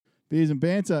Beers and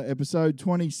Banter, episode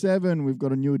 27. We've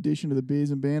got a new addition to the Beers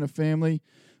and Banter family.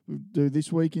 We'll do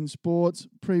This Week in Sports,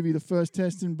 preview the first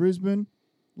test in Brisbane.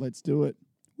 Let's do it.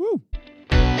 Woo!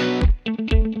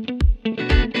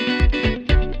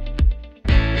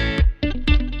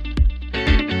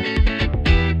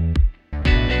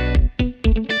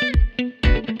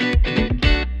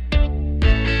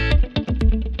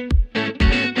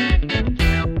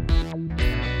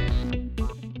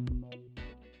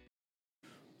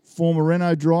 Former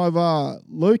Renault driver,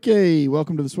 Lukey.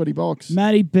 Welcome to the Sweaty Box.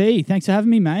 Matty B, thanks for having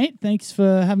me, mate. Thanks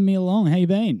for having me along. How you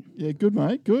been? Yeah, good,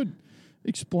 mate. Good.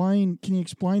 Can you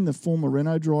explain the former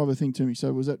Renault driver thing to me?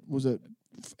 So was it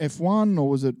F1 or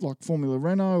was it like Formula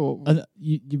Renault? Or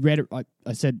You read it.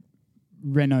 I said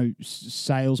Renault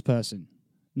salesperson,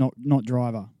 not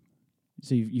driver.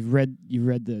 So you've read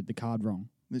the card wrong.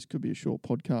 This could be a short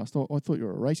podcast. I thought you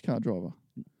were a race car driver.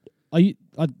 I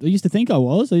used to think I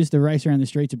was. I used to race around the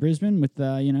streets of Brisbane with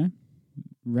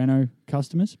Renault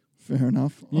customers. Fair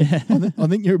enough. Yeah. I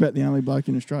think you're about the only bloke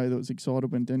in Australia that was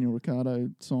excited when Daniel Ricciardo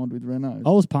signed with Renault.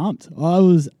 I was pumped. I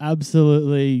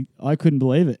couldn't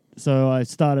believe it. So I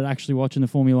started actually watching the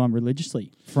Formula One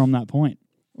religiously from that point.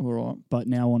 All right. But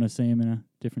now I want to see him in a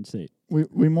different seat.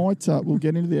 We might, we'll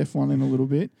get into the F1 in a little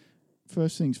bit.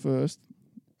 First things first,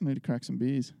 we need to crack some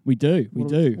beers. We do.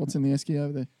 What's in the esky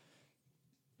over there?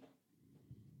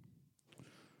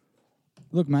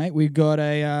 Look, mate, we've got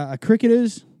a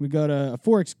Cricketers. We've got a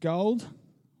 4X Gold.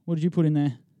 What did you put in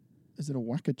there? Is it a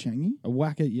Waka Changi? A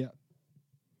Waka, yeah.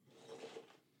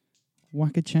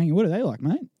 Waka Changi. What are they like,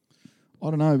 mate? I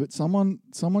don't know, but someone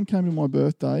came to my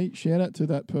birthday. Shout out to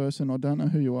that person. I don't know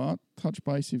who you are. Touch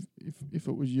base if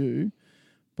it was you.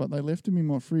 But they left them in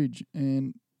my fridge,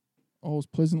 and I was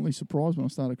pleasantly surprised when I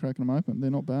started cracking them open.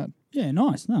 They're not bad. Yeah,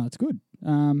 nice. No, it's good.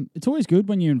 It's always good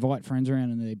when you invite friends around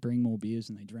and they bring more beers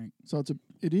than they drink. So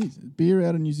it is beer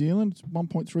out of New Zealand. It's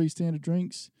 1.3 standard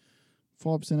drinks,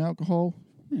 5% alcohol.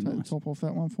 Yeah, Take nice. the top off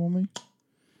that one for me.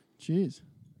 Cheers.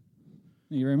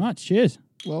 Thank you very much. Cheers.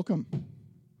 Welcome.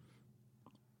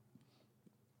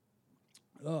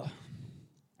 Oh,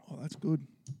 that's good.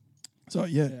 So,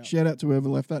 yeah, shout out to whoever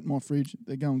left that in my fridge.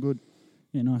 They're going good.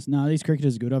 Yeah, nice. No, these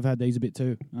Cricketers are good. I've had these a bit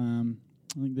too.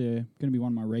 I think they're going to be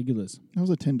one of my regulars. That was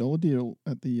a $10 deal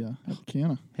at the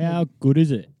counter. How good is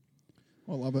it?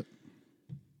 I love it.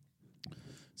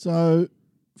 So,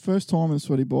 first time in the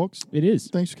Sweaty Box. It is.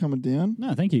 Thanks for coming down.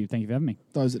 No, thank you. Thank you for having me.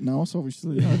 Those that know us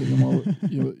obviously know that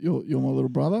you're my little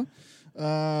brother.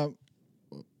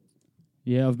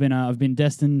 Yeah, I've been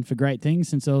destined for great things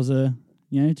since I was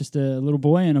just a little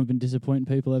boy, and I've been disappointing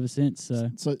people ever since. So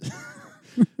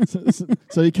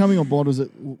so you're coming on board as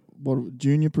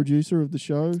junior producer of the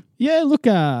show? Yeah, look,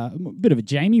 a bit of a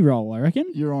Jamie role, I reckon.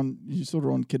 You're sort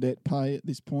of on cadet pay at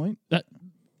this point.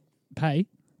 Pay?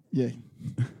 Yeah.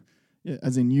 Yeah,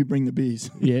 as in you bring the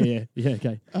beers. Yeah,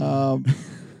 okay. Yeah,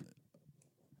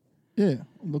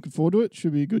 I'm looking forward to it.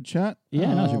 Should be a good chat.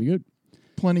 Yeah, no, it should be good.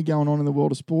 Plenty going on in the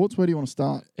world of sports. Where do you want to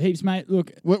start? Heaps, mate.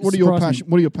 Look, what are your passions?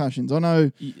 What are your passions? I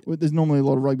know there's normally a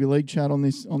lot of rugby league chat on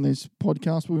this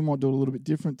podcast, but we might do it a little bit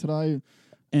different today.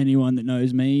 Anyone that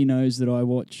knows me knows that I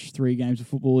watch 3 games of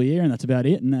football a year, and that's about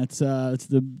it. And that's it's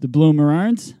the Blue and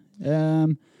Maroons.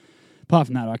 Apart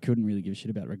from that, I couldn't really give a shit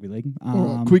about rugby league.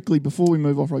 All right, quickly before we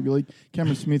move off rugby league,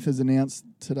 Cameron Smith has announced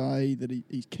today that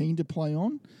he's keen to play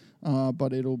on,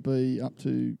 but it'll be up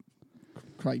to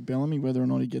Craig Bellamy whether or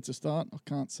not he gets a start. I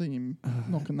can't see him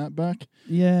knocking that back.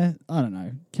 Yeah, I don't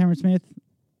know. Cameron Smith,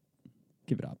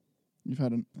 give it up. You've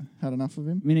had enough of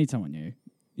him? We need someone new.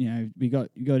 You know, you got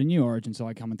a new Origin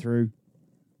side coming through.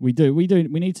 We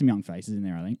need some young faces in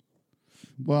there, I think.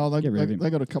 Well, they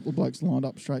got a couple of blokes lined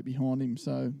up straight behind him,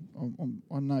 so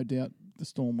I'm no doubt the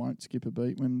Storm won't skip a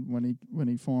beat when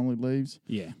he finally leaves.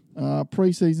 Yeah.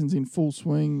 Pre-season's in full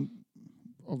swing.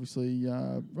 Obviously,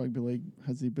 rugby league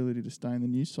has the ability to stay in the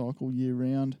news cycle year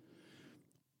round.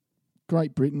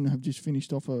 Great Britain have just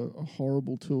finished off a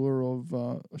horrible tour of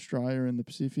Australia and the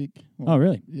Pacific. Well, oh,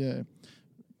 really? Yeah.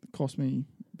 It cost me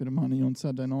a bit of money on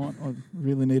Saturday night. I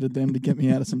really needed them to get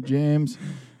me out of some jams.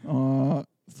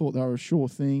 Thought they were a sure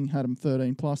thing. Had them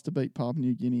 13 plus to beat Papua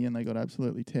New Guinea, and they got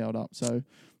absolutely towed up. So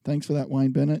thanks for that,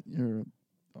 Wayne Bennett. You're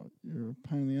a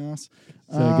pain in the ass.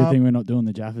 So good thing we're not doing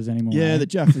the Jaffas anymore. Yeah, right? the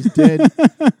Jaffa's dead.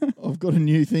 I've got a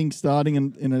new thing starting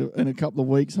in a couple of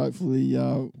weeks. Hopefully,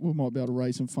 we might be able to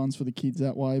raise some funds for the kids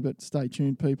that way. But stay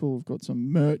tuned, people. We've got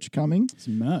some merch coming.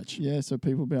 Some merch. Yeah, so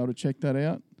people will be able to check that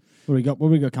out. What do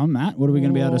we got coming, Matt? What are we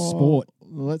going to be able to sport?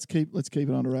 Let's keep it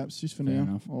under wraps just for Fair now.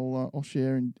 enough. I'll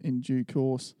share in due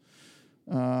course.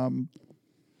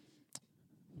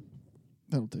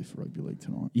 That'll do for rugby league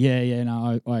tonight. Yeah,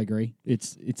 no, I agree.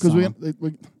 It's Because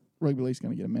rugby league's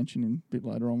going to get a mention in a bit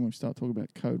later on when we start talking about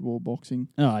Code War boxing.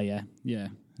 Oh yeah.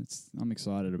 I'm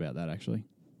excited about that actually.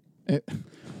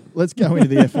 Let's go into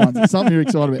the F1s. It's something you're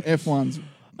excited about. F1s.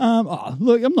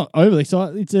 Look, I'm not overly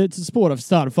excited. It's a sport I've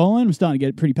started following. I'm starting to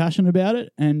get pretty passionate about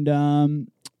it, and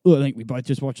look, I think we both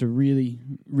just watched a really,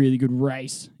 really good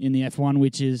race in the F1,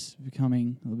 which is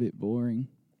becoming a bit boring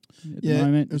at the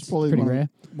moment. It was probably pretty rare.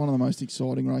 One of the most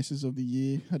exciting races of the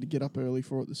year. Had to get up early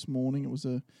for it this morning. It was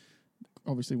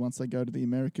obviously once they go to the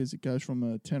Americas, it goes from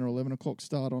a 10 or 11 o'clock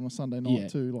start on a Sunday night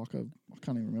to I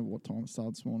can't even remember what time it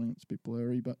started this morning. It's a bit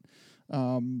blurry, but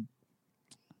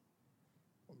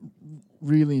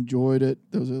really enjoyed it.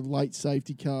 There was a late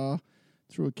safety car,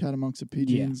 threw a cat amongst the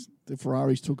pigeons. Yeah. The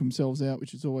Ferraris took themselves out,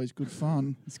 which is always good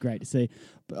fun. It's great to see.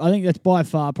 But I think that's by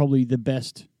far probably the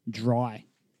best dry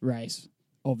race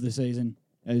of the season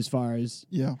as far as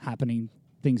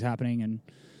things happening and,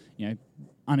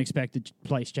 unexpected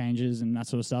place changes and that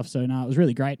sort of stuff. So, no, it was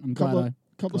really great. I'm glad. A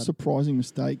couple of surprising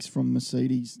mistakes from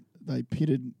Mercedes. They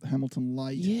pitted Hamilton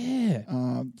late.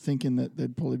 Yeah. Thinking that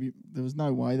there was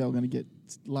no way they were going to get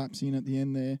laps in at the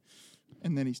end there.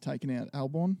 And then he's taken out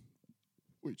Albon,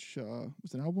 which,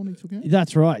 was it Albon he took out?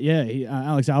 That's right, yeah.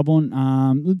 Alex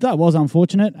Albon. That was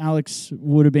unfortunate. Alex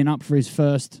would have been up for his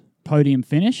first podium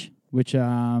finish, which,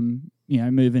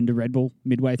 moving to Red Bull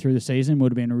midway through the season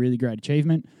would have been a really great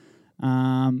achievement.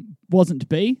 Wasn't to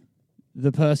be.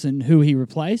 The person who he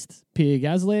replaced, Pierre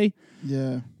Gasly.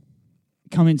 Yeah.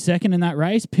 Come in second in that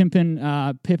race, pimping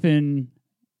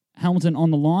Hamilton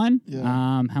on the line.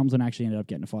 Yeah. Hamilton actually ended up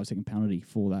getting a 5-second penalty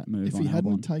for that move. If he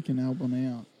hadn't taken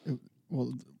Albon out,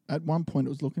 at one point it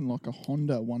was looking like a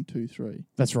Honda 1-2-3.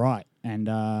 That's right. And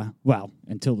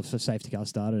until the safety car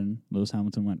started and Lewis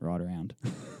Hamilton went right around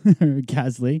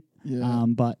Gasly. Yeah.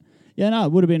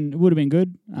 It would have been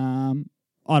good.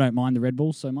 I don't mind the Red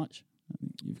Bulls so much. I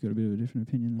think you've got a bit of a different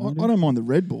opinion than I don't mind the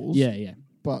Red Bulls. Yeah.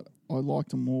 But I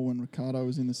liked them more when Ricciardo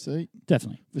was in the seat.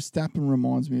 Definitely. Verstappen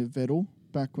reminds me of Vettel,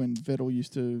 back when Vettel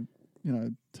used to,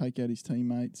 take out his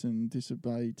teammates and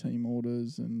disobey team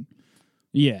orders. And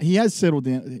yeah, he has settled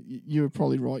down. You were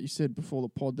probably right. You said before the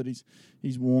pod that he's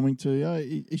warming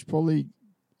to. He's probably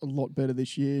a lot better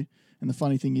this year. And the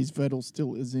funny thing is, Vettel's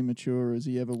still as immature as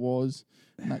he ever was.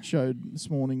 And that showed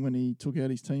this morning when he took out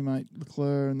his teammate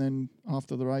Leclerc, and then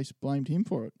after the race blamed him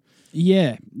for it.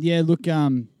 Yeah. Look,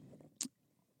 that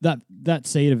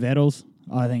seat of Vettel's,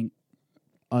 I think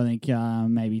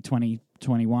maybe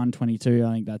 2021, 22.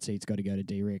 I think that seat's got to go to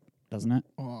D-Rick, doesn't it?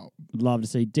 Oh, I'd love to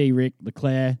see D-Rick,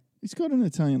 Leclerc. He's got an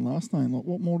Italian last name. Like,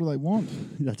 what more do they want?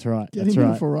 That's right. Get him in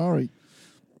a Ferrari.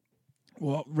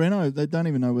 Well, Renault, they don't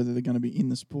even know whether they're going to be in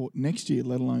the sport next year,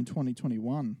 let alone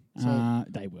 2021. So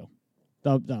they will.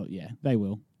 They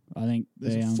will. I think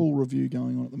there's a full review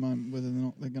going on at the moment whether or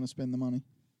not they're going to spend the money.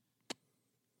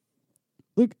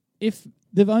 Look, if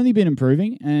they've only been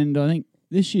improving, and I think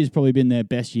this year's probably been their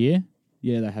best year.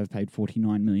 Yeah, they have paid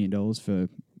 $49 million for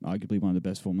arguably one of the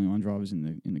best Formula 1 drivers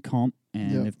in the comp,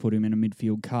 and they've put him in a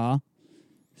midfield car.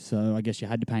 So I guess you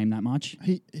had to pay him that much.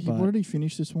 What did he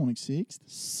finish this morning?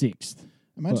 Sixth.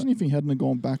 Imagine if he hadn't have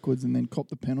gone backwards and then copped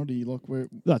the penalty,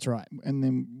 That's right. And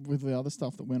then with the other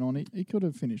stuff that went on, he could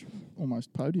have finished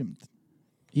almost podium.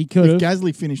 He could have. If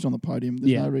Gasly finished on the podium,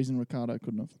 there's no reason Ricciardo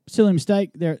couldn't have. Silly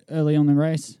mistake there early on in the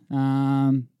race.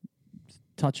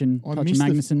 Touching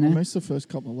Magnussen there. I missed the first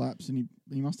couple of laps, and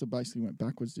he must have basically went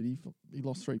backwards. Did he? He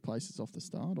lost 3 places off the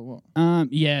start, or what?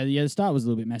 The start was a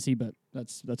little bit messy, but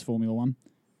that's Formula 1.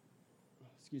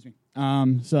 Excuse me.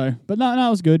 But no, it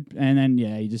was good. And then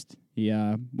he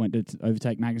went to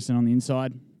overtake Magnussen on the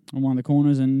inside on one of the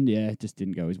corners, and it just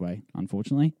didn't go his way,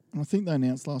 unfortunately. And I think they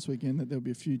announced last weekend that there'll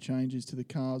be a few changes to the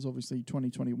cars. Obviously,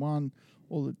 2021,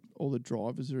 all the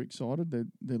drivers are excited.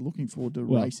 They're looking forward to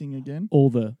racing again. All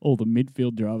the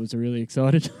midfield drivers are really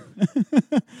excited.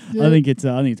 I think it's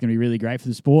going to be really great for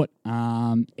the sport.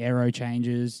 Aero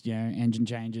changes, engine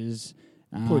changes.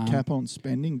 Put a cap on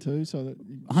spending too, so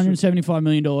that $175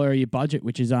 million a year budget,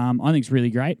 which is I think is really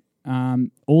great.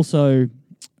 Also,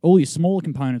 all your smaller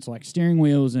components like steering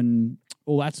wheels and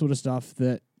all that sort of stuff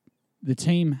that the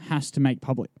team has to make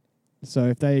public. So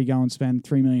if they go and spend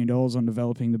 $3 million on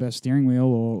developing the best steering wheel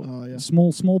or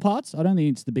small parts, I don't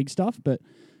think it's the big stuff, but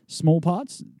small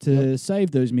parts to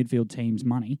save those midfield teams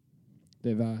money,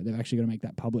 they've actually got to make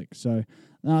that public. So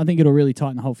I think it'll really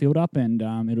tighten the whole field up, and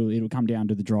it'll come down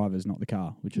to the drivers, not the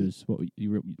car, which is what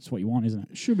you want, isn't it?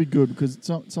 It should be good because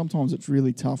sometimes it's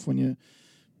really tough when you're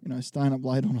staying up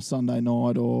late on a Sunday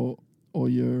night or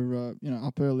you're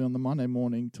up early on the Monday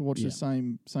morning to watch the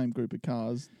same group of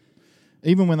cars.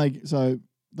 Even when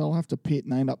they'll have to pit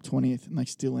and they end up 20th and they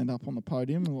still end up on the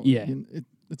podium. Yeah.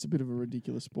 It's a bit of a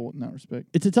ridiculous sport in that respect.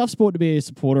 It's a tough sport to be a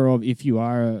supporter of if you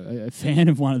are a fan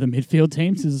of one of the midfield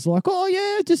teams. It's like, oh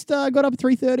yeah, just got up at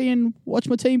 3:30 and watched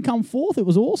my team come fourth. It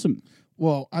was awesome.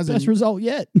 Well, Best result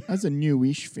yet. as a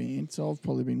newish fan, so I've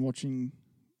probably been watching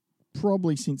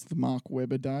probably since the Mark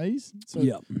Webber days. So,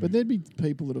 Yep. But there'd be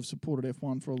people that have supported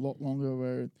F1 for a lot longer,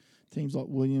 where teams like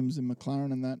Williams and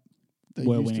McLaren and that they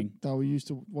Were used winning. they were used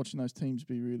to watching those teams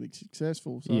be really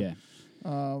successful. So, Yeah.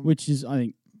 Which is,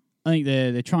 I think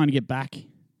they're trying to get back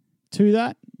to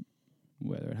that.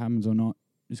 Whether it happens or not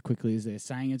as quickly as they're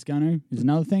saying it's going to is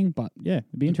another thing. But yeah,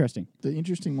 it'd be interesting. The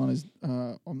interesting one is,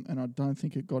 and I don't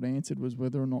think it got answered, was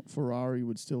whether or not Ferrari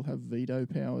would still have veto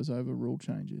powers over rule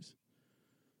changes.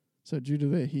 So due to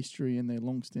their history and their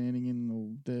long-standing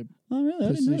in their Oh really? I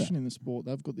didn't know position in the sport,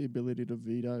 they've got the ability to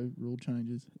veto rule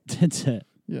changes. that. That's it.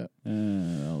 Yeah.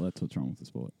 Well, that's what's wrong with the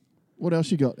sport. What else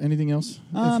you got? Anything else?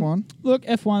 F1? Look,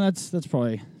 F1. That's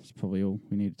probably all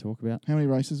we need to talk about. How many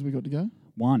races we got to go?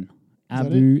 One, that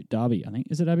Abu Dhabi. I think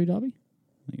is it Abu Dhabi?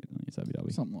 I think it's Abu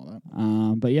Dhabi. Something like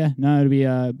that. But yeah, no,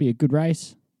 it'll be a good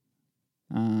race.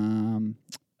 I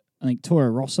think Toro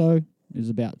Rosso is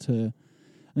about to.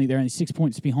 I think they're only 6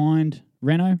 points behind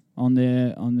Renault on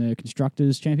their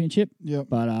constructors championship. Yep.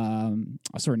 But I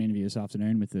saw an interview this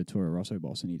afternoon with the Toro Rosso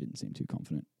boss, and he didn't seem too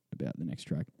confident about the next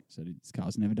track. So his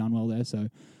car's never done well there. So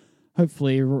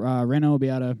hopefully Renault will be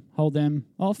able to hold them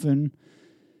off, and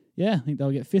yeah, I think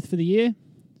they'll get fifth for the year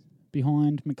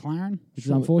behind McLaren, which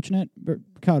is unfortunate. But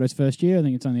Ricciardo's first year, I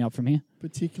think it's only up from here.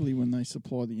 Particularly when they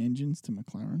supply the engines to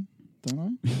McLaren,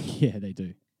 don't they? Yeah, they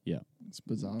do. Yeah. It's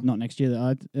bizarre. Not next year.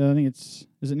 I think is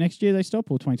it next year they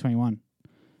stop or 2021?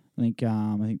 I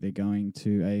think they're going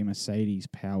to a Mercedes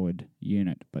powered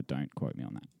unit, but don't quote me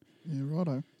on that. Yeah,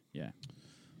 righto. Yeah.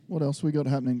 What else we got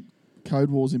happening? Code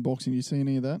Wars in boxing. You see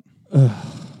any of that?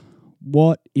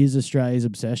 What is Australia's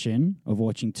obsession of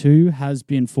watching two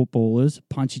has-been footballers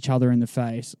punch each other in the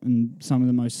face in some of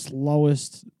the most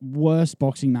slowest, worst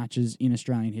boxing matches in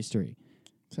Australian history?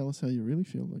 Tell us how you really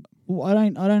feel. Like, Well, I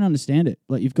don't understand it.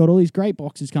 Like, you've got all these great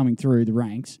boxers coming through the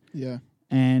ranks, yeah,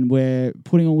 and we're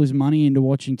putting all this money into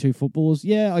watching two footballers.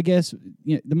 Yeah, I guess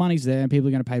the money's there and people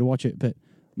are going to pay to watch it. But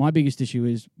my biggest issue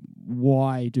is,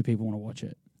 why do people want to watch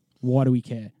it? Why do we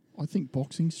care? I think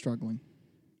boxing's struggling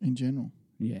in general.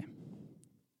 Yeah.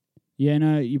 Yeah,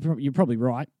 no, you're probably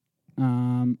right.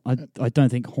 I don't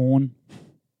think Horn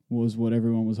was what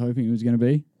everyone was hoping it was going to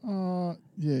be.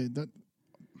 Yeah, that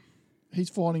he's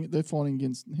fighting. They're fighting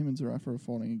against him and Zarafa are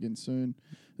fighting against soon.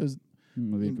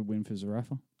 Maybe a good win for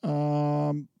Zarafa.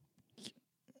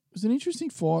 It was an interesting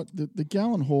fight. The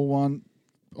Gallen Hall one,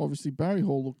 obviously Barry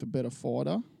Hall looked a better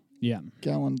fighter. Yeah.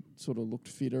 Gallen sort of looked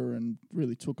fitter and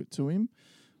really took it to him.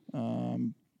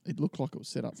 It looked like it was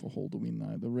set up for Hall to win,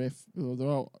 though. The ref, they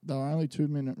were only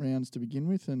 2-minute rounds to begin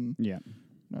with, and Yeah.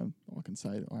 I can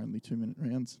say only 2-minute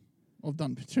rounds. I've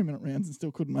done 2-minute rounds and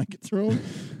still couldn't make it through them.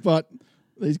 But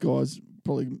these guys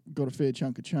probably got a fair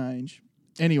chunk of change.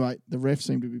 Anyway, the ref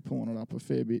seemed to be pulling it up a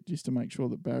fair bit just to make sure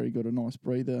that Barry got a nice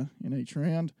breather in each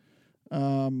round.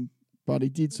 But he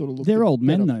did sort of look... They're old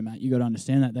men, though, Matt. You got to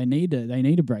understand that. They need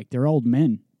a break. They're old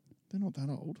men. They're not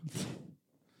that old.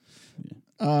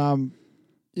 Yeah.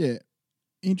 Yeah,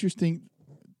 interesting.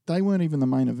 They weren't even the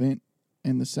main event,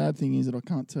 and the sad thing is that I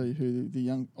can't tell you who the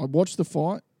young. I watched the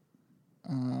fight.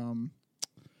 I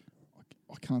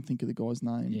can't think of the guy's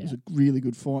name. Yeah. It was a really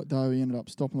good fight, though. He ended up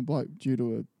stopping the bloke due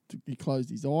to he closed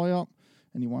his eye up,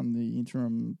 and he won the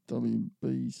interim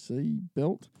WBC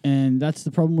belt. And that's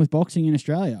the problem with boxing in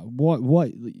Australia. What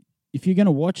if you're going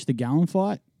to watch the Gallen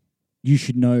fight, you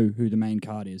should know who the main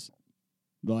card is.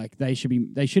 Like they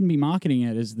shouldn't be marketing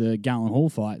it as the Gallen Hall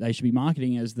fight. They should be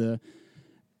marketing it as the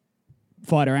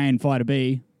fighter A and fighter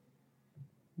B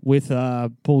with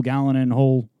Paul Gallen and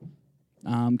Hall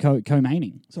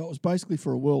co-maining. So it was basically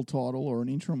for a world title or an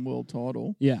interim world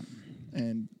title. Yeah.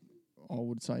 And I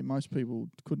would say most people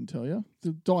couldn't tell you.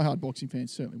 The diehard boxing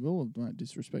fans certainly will. I don't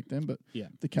disrespect them, but Yeah.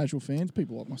 the casual fans,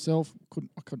 people like myself,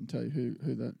 I couldn't tell you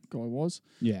who that guy was.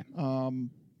 Yeah.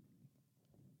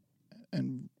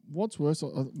 And what's worse,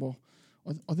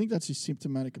 I think that's just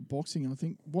symptomatic of boxing. I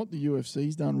think what the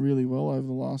UFC's done really well over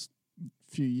the last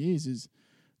few years is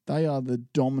they are the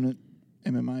dominant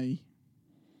MMA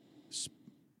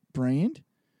brand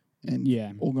and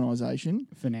organisation.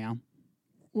 For now.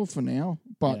 Well, for now.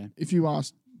 But Yeah. if you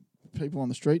ask people on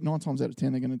the street, 9 times out of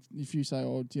 10, they're going to, if you say,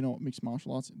 do you know what mixed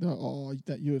martial arts?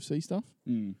 That UFC stuff.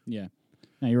 Yeah.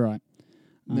 No, you're right.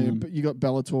 But you got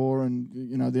Bellator and,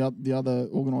 the other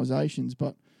organisations.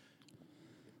 But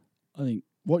I think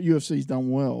what UFC's done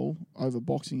well over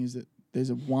boxing is that there's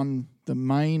the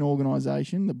main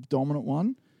organisation, the dominant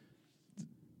one.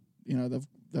 You know,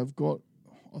 they've got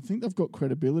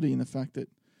credibility in the fact that,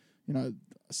 you know,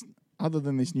 other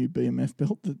than this new BMF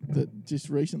belt that just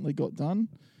recently got done,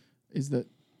 is that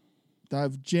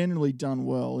they've generally done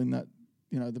well in that,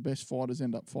 you know, the best fighters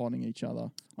end up fighting each other.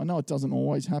 I know it doesn't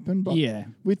always happen, but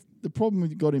with the problem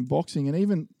we've got in boxing, and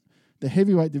even the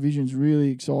heavyweight division is really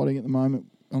exciting at the moment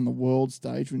on the world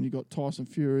stage when you've got Tyson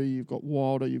Fury, you've got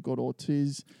Wilder, you've got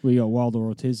Ortiz. We got Wilder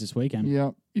Ortiz this weekend.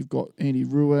 Yeah, you've got Andy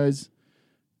Ruiz.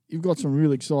 You've got some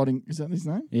really exciting... Is that his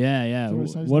name? Yeah.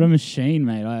 What a machine,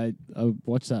 mate. I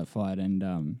watched that fight and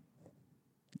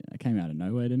it came out of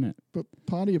nowhere, didn't it? But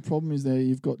part of your problem is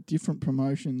you've got different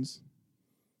promotions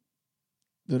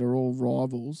that are all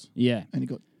rivals. Yeah. And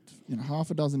you've got, you know,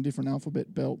 half a dozen different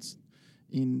alphabet belts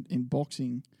in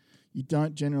boxing. You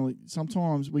don't generally...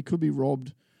 Sometimes we could be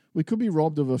robbed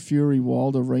of a Fury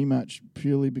Wilder rematch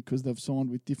purely because they've signed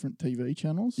with different TV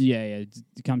channels. Yeah. It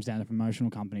comes down to promotional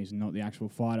companies and not the actual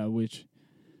fighter, which,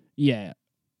 yeah.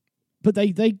 But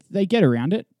they get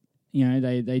around it. You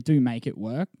know, they do make it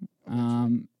work.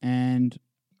 And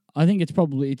I think it's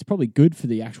probably good for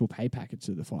the actual pay packets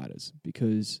of the fighters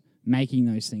because making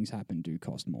those things happen do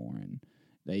cost more, and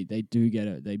they do get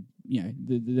it. They, you know,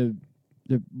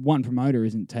 the one promoter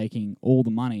isn't taking all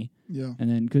the money. Yeah. And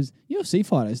then, because UFC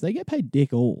fighters, they get paid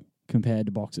dick all compared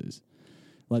to boxers.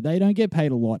 Like, they don't get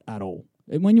paid a lot at all.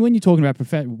 And when you're talking about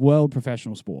world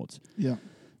professional sports, yeah,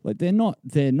 like they're not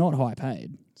high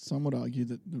paid. Some would argue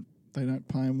that they don't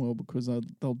pay them well because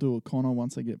they'll do a Conor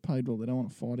once they get paid well. They don't want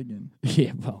to fight again.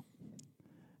 Yeah, well,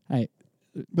 hey,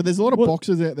 but there's a lot of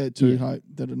boxers out there too, Hope,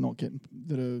 that are not getting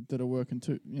that are working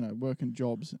working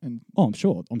jobs. And I'm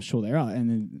sure there are, and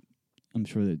then I'm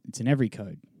sure that it's in every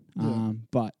code. Yeah.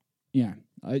 But yeah,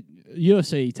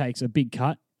 UFC takes a big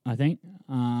cut, I think.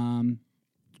 I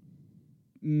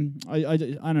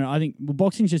don't know. I think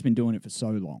boxing's just been doing it for so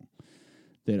long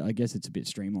that I guess it's a bit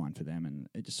streamlined for them, and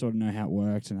they just sort of know how it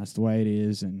works, and that's the way it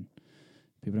is, and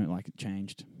people don't like it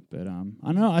changed. But I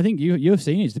don't know. I think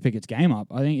UFC needs to pick its game up.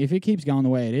 I think if it keeps going the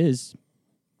way it is,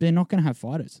 they're not going to have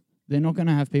fighters. They're not going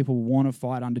to have people want to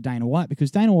fight under Dana White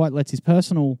because Dana White lets his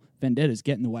personal vendettas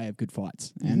get in the way of good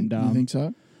fights. And you think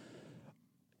so?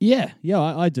 Yeah,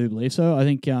 I do believe so. I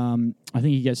think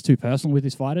he gets too personal with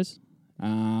his fighters.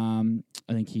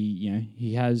 I think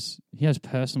he has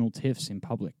personal tiffs in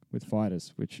public with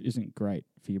fighters, which isn't great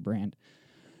for your brand.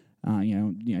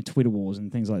 Twitter wars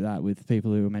and things like that with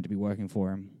people who are meant to be working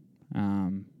for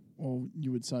him. Or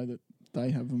you would say that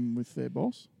they have them with their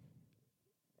boss?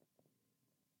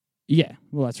 Yeah,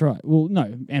 well, that's right. Well,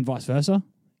 no, and vice versa.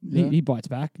 Yeah. He bites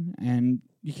back, and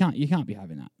you can't be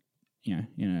having that.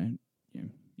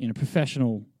 In a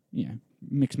professional,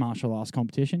 mixed martial arts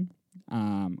competition.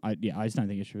 I just don't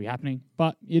think it should be happening.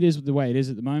 But it is the way it is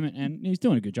at the moment, and he's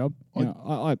doing a good job.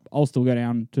 I'll still go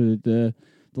down to the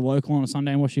local on a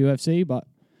Sunday and watch the UFC, but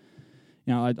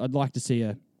I'd like to see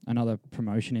another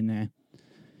promotion in there.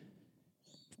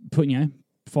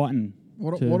 Fighting.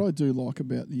 What I do like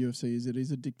about the UFC is it is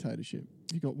a dictatorship.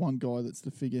 You've got one guy that's the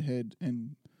figurehead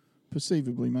and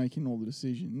perceivably making all the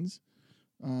decisions.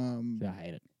 I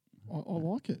hate it. I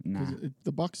like it because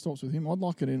the buck stops with him. I'd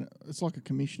like it it's like a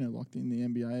commissioner, like in the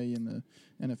NBA and the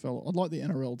NFL. I'd like the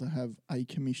NRL to have a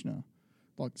commissioner.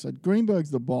 Like, so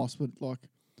Greenberg's the boss, but like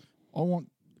I want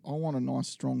a nice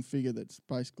strong figure that's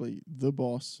basically the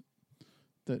boss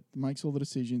that makes all the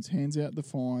decisions, hands out the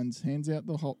fines, hands out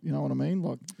the whole. You know what I mean?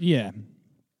 Like, yeah.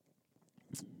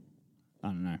 I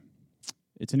don't know.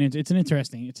 It's an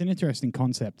interesting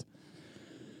concept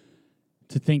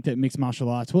to think that mixed martial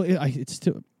arts. Well, it's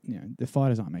still the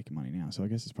fighters aren't making money now, so I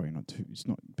guess it's probably not too. It's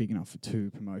not big enough for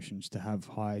two promotions to have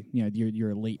high.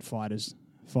 Your elite fighters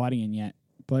fighting in yet,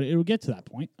 but it'll get to that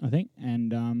point, I think,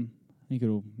 and I think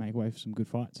it'll make way for some good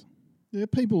fights. Yeah,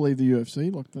 people leave the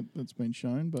UFC like that's been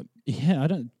shown, but yeah, I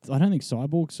don't think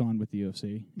Cyborg signed with the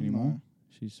UFC anymore. No.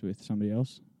 She's with somebody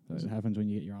else. That happens when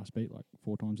you get your ass beat like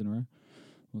 4 times in a row,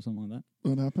 or something like that.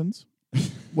 That happens.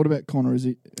 What about Conor?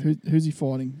 Who's he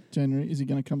fighting? January? Is he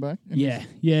going to come back? Yeah.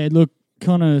 Look,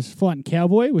 Conor's fighting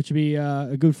Cowboy, which would be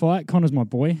a good fight. Conor's my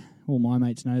boy. All my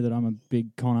mates know that I'm a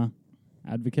big Conor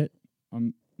advocate.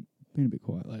 I'm been a bit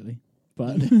quiet lately,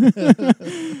 but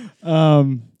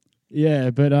yeah.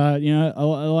 But I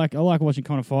like watching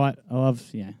Conor fight. I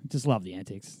just love the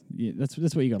antics. Yeah, that's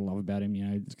what you got to love about him.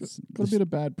 Got a bit of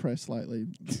bad press lately,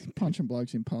 punching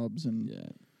blokes in pubs and. Yeah.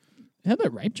 How'd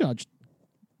that rape judge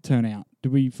turn out?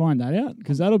 Did we find that out?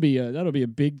 Because that'll be a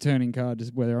big turning card,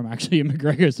 just whether I'm actually a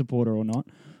McGregor supporter or not.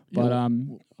 But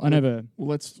I never Well,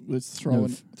 let's throw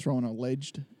Of- an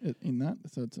alleged in that.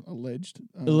 So it's alleged.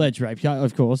 alleged rape. Yeah,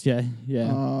 of course. Yeah,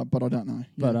 yeah. But I don't know.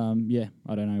 But Yeah.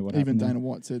 I don't know what Even happened there. Dana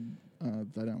White said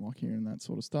they don't like hearing that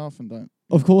sort of stuff and don't.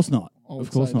 Of course not. I would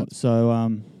Of course say not. that's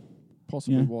So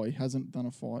possibly Yeah. why he hasn't done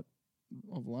a fight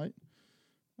of late.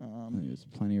 there's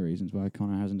plenty of reasons why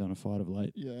Connor hasn't done a fight of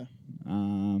late. Yeah.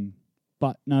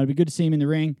 But no, it'd be good to see him in the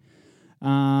ring.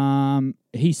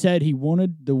 He said he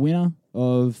wanted the winner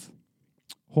of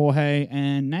Jorge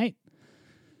and Nate.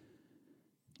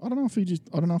 I don't know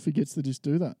if he gets to just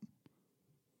do that.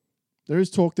 There is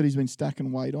talk that he's been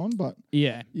stacking weight on, but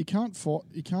Yeah. you can't fight.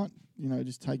 You can't,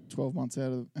 just take 12 months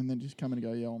out of and then just come in and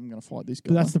go, yeah, I'm going to fight this guy.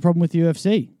 But that's the problem with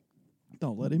UFC.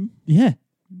 Don't let him. Yeah.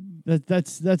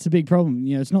 That's a big problem.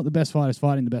 It's not the best fighters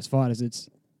fighting the best fighters. It's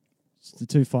the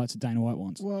two fights that Dana White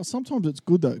wants. Well, sometimes it's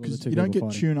good though Or the because two you don't people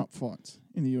get fighting. tune-up fights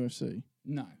in the UFC.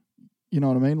 No. You know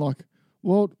what I mean? Like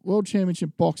world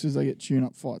championship boxers, they get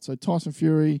tune-up fights. So Tyson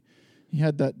Fury, he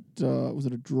had that. Was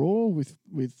it a draw with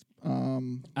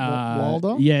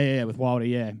Wilder? Yeah, with Wilder,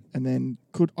 yeah. And then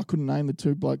I couldn't name the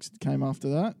two blokes that came after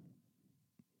that.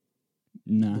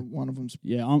 No. One of them's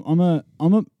Yeah, I'm a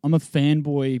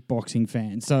fanboy boxing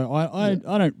fan. So I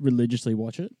don't religiously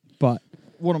watch it, but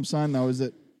what I'm saying though is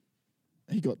that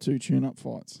he got two tune-up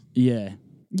fights. yeah.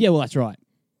 Yeah, well that's right.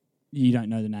 You don't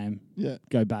know the name. Yeah,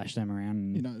 Go bash them around.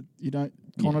 And, you don't.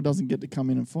 Connor doesn't get to come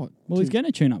in and fight. well, he's getting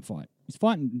a tune-up fight. He's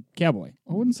fighting Cowboy.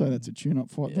 I wouldn't say that's a tune-up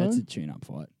fight though. That's a tune-up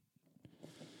fight.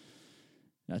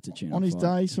 That's a tune-up On his fight.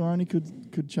 day,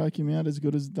 Cerrone could choke him out as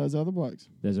good as those other blokes.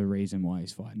 There's a reason why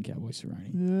he's fighting Cowboy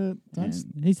Cerrone. Yeah, that's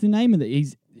And he's the name of the.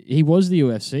 He was the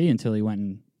UFC until he went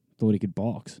and thought he could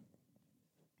box.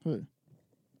 who.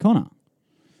 Connor.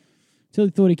 Until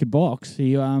he thought he could box,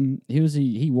 he was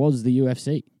the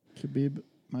UFC. Khabib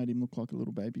made him look like a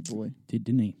little baby boy,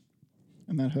 Didn't he?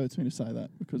 and that hurts me to say that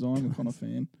because I'm a Connor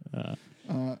fan.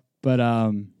 But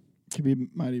Khabib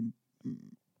made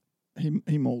him.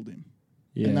 He mauled him,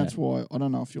 yeah, and that's why I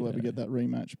don't know if you'll ever get that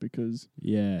rematch because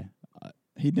yeah.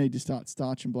 he'd need to start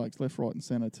starching blokes left, right, and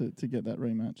centre to get that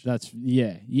rematch. That's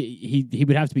yeah. He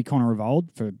would have to be Conor Revolt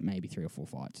for maybe 3 or 4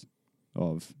 fights.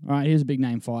 All right, here's a big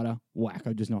name fighter. Whack!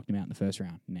 I just knocked him out in the first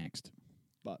round. Next,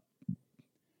 but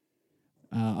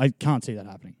I can't see that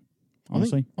happening.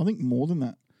 Honestly, I think more than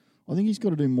that. I think he's got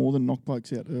to do more than knock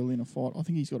blokes out early in a fight. I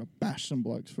think he's got to bash some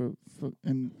blokes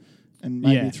and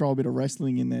maybe Yeah. throw a bit of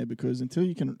wrestling in there because until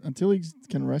he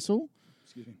can wrestle,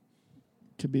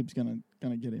 Khabib's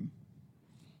gonna get him,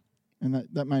 and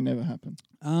that may never happen.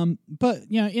 but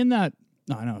in that,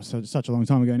 I know it's such a long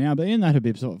time ago now, but in that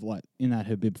Habib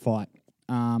fight,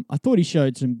 I thought he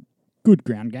showed some good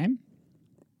ground game.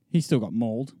 He still got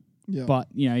mauled, Yeah, but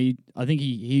I think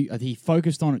he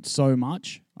focused on it so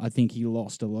much. I think he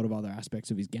lost a lot of other aspects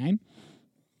of his game.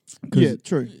 yeah,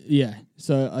 true. Yeah.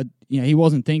 So he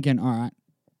wasn't thinking, all right,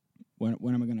 when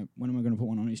am I gonna put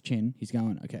one on his chin? He's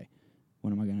going, okay,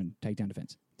 when am I gonna take down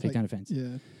defense? Take down defense.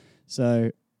 Yeah,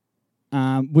 So,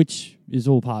 which is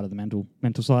all part of the mental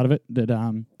side of it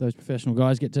that those professional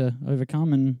guys get to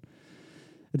overcome and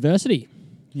adversity.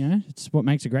 It's what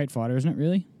makes a great fighter, isn't it?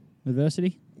 Really,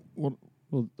 adversity. What?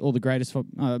 Well, all the greatest.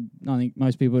 I think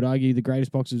most people would argue the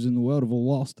greatest boxers in the world have all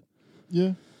lost.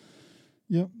 Yeah,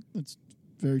 that's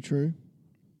very true.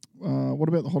 What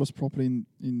about the hottest property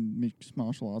in mixed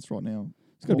martial arts right now?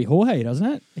 It's got to be Jorge, doesn't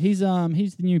it? He's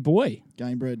the new boy.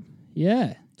 Game Bred.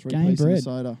 Yeah, 3-piece Game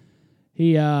Minnesota.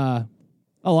 He I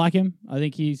like him. I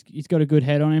think he's got a good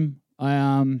head on him.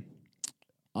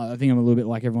 I think I'm a little bit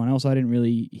like everyone else. I didn't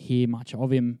really hear much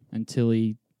of him until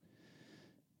he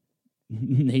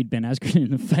kneed Ben Askren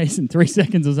in the face in 3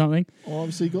 seconds or something. Oh,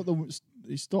 obviously,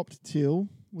 he stopped Till,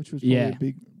 which was probably a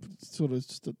big sort of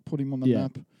put him on the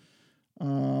map.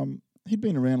 He'd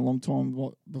been around a long time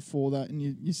before that, and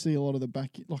you see a lot of the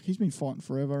back. Like he's been fighting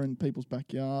forever in people's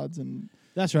backyards, and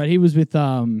That's right. He was with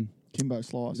Kimbo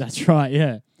Slice. That's right.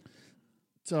 Yeah.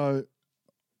 So,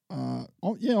 I'm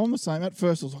the same. At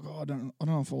first, I was like, I don't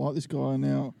know if I like this guy.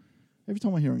 Now, every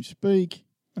time I hear him speak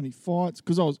and he fights,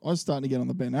 because I was starting to get on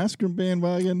the Ben Askren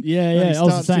bandwagon. Yeah. And he I was the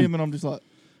starts same. him, and I'm just like,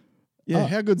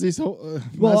 how good's this? Well,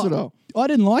 Masvidal? I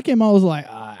didn't like him. I was like,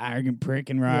 arrogant prick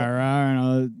and rah rah, and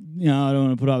I don't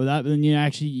want to put up with that. But then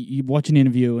you watch an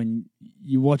interview and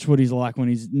you watch what he's like when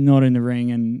he's not in the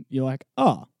ring, and you're like,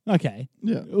 oh, okay,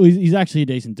 Yeah. Well, he's actually a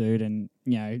decent dude, and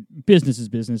business is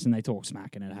business, and they talk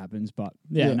smack and it happens. But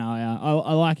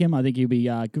I like him. I think he'll be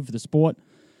good for the sport.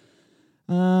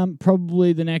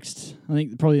 Probably the next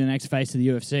face of the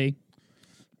UFC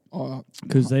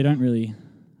because they don't really.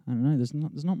 I don't know. There's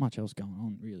not much else going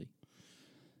on really.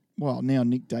 Well, now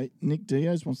Nick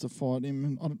Diaz wants to fight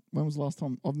him. And when was the last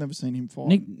time? I've never seen him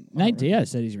fight. Nate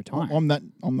Diaz said he's retiring.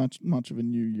 I'm much of a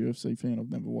new UFC fan. I've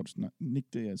never watched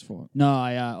Nick Diaz fight. No,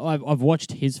 I've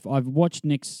watched I've watched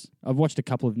a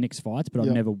couple of Nick's fights, but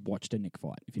I've never watched a Nick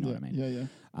fight. If you know what I mean.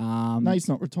 Yeah. Nate's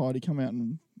not retired. He come out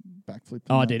and backflipped.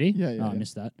 Oh, did he? Yeah. I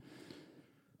missed that.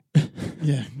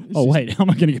 Yeah. Wait, how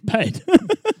am I going to get paid?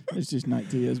 It's just Nate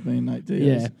Diaz being Nate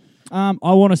Diaz. Yeah.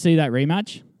 I want to see that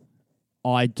rematch.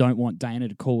 I don't want Dana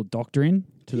to call a doctor in.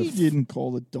 He didn't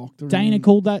call the doctor. Dana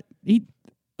called that. He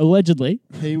allegedly.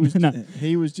 He was.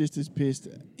 He was just as pissed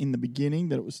in the beginning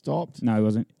that it was stopped. No, he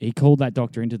wasn't. He called that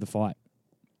doctor into the fight.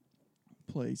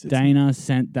 Please. Dana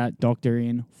sent that doctor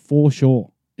in for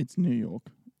sure. It's New York.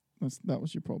 That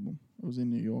was your problem. It was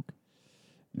in New York.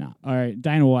 No. All right.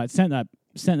 Dana White sent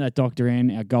that doctor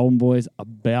in. Our Golden Boys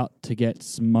about to get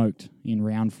smoked in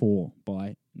round 4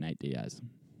 by Nate Diaz.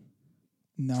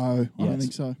 No, I don't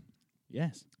think so.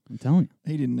 Yes, I'm telling you.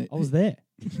 He didn't. I was there.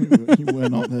 You were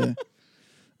not there.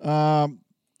 I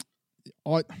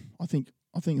think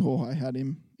Jorge had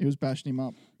him. He was bashing him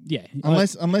up. Yeah.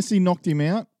 Unless he knocked him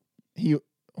out,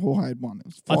 Jorge had won. It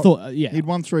was I thought, he'd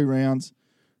won 3 rounds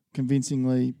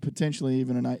convincingly, potentially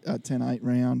even a 10-8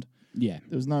 round. Yeah.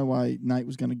 There was no way Nate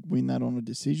was going to win that on a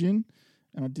decision,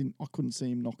 and I couldn't see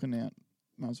him knocking out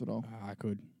Masvidal.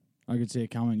 I could see it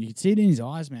coming. You could see it in his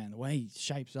eyes, man. The way he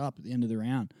shapes up at the end of the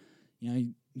round. You know,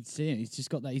 you see it. He's just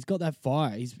got that. He's got that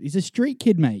fire. He's a street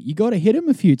kid, mate. You got to hit him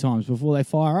a few times before they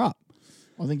fire up.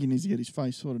 I think he needs to get his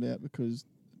face sorted out because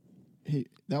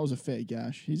that was a fair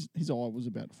gash. His eye was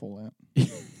about to fall out.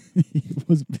 It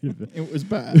was a bit of a. It was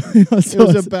bad. It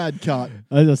was a bad cut.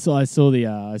 I saw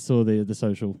the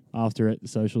social after it, the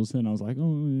socials, and I was like,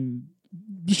 oh.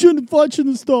 The fight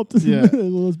shouldn't have stopped. Yeah.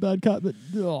 It was a bad cut, but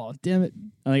damn it.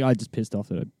 I think I just pissed off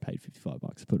that I paid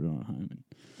 $55 to put it on at home.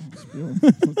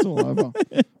 It's all over.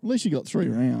 At least you got 3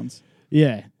 rounds.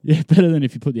 Yeah, better than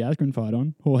if you put the Askren fight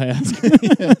on. Jorge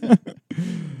Askren.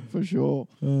 For sure.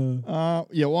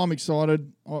 Well, I'm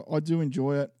excited. I do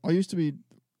enjoy it. I used to be,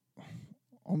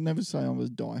 I'll never say I was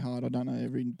diehard. I don't know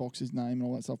every boxer's name and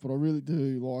all that stuff, but I really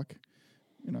do like,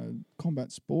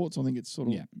 combat sports. I think it's sort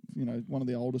of, one of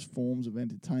the oldest forms of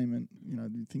entertainment.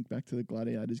 You think back to the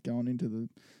gladiators going into the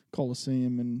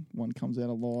Colosseum and one comes out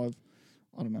alive.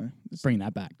 I don't know. Bring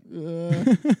that back.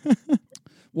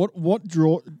 What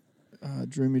drew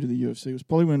me to the UFC was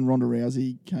probably when Ronda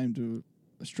Rousey came to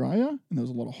Australia, and there was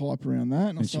a lot of hype around that.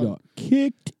 And she got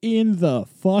kicked in the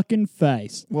fucking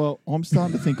face. Well, I'm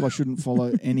starting to think I shouldn't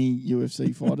follow any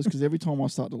UFC fighters because every time I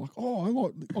start to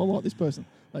I like this person,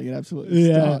 they get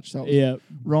absolutely starched. So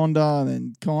Ronda and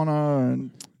then Conor and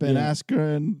Ben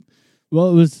Askren. Well,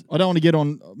 it was. I don't want to get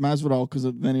on Masvidal because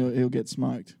then he'll get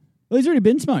smoked. Well, he's already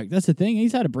been smoked. That's the thing.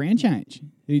 He's had a brand change.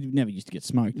 He never used to get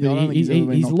smoked. Yeah, I don't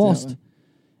think he's lost.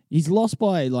 He's lost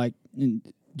by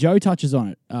Joe touches on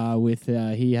it with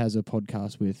he has a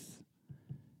podcast with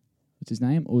what's his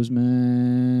name?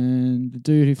 Usman, the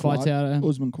dude who fights out of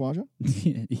Usman Khawaja.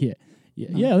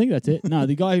 Yeah, I think that's it. No,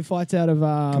 the guy who fights out of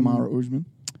Kamaru Usman.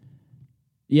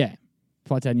 Yeah,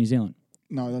 fights out of New Zealand.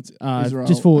 No, that's Israel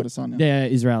Adesanya. Yeah,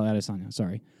 Israel Adesanya.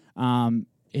 Sorry.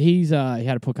 He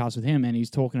had a podcast with him and he's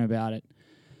talking about it.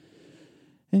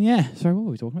 And sorry, what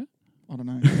were we talking about? I don't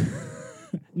know.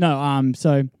 No,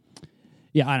 so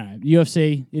yeah, I don't know.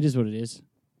 UFC, it is what it is.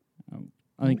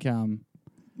 I think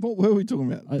what were we talking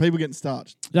about? People getting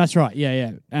starched. That's right.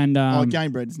 Yeah. And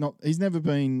Gamebred. He's never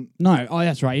been. No. Oh,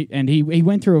 that's right. And he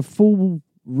went through a full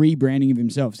rebranding of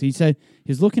himself. So he said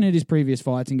he's looking at his previous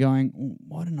fights and going,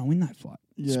 "Why didn't I win that fight?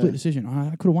 Split decision.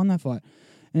 I could have won that fight."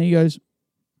 And he goes,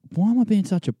 "Why am I being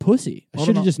such a pussy? I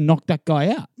should have just knocked that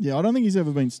guy out." Yeah, I don't think he's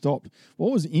ever been stopped.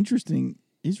 What was interesting,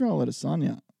 Israel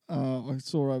Adesanya, I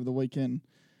saw over the weekend.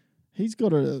 He's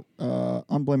got a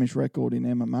unblemished record in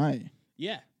MMA.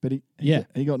 Yeah. But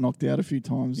he got knocked out a few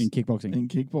times. In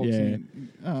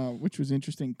kickboxing. Which was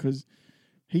interesting because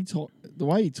the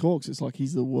way he talks, it's like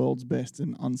he's the world's best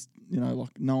and,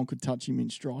 like no one could touch him in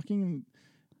striking.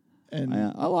 And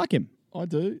I like him. I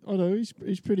do.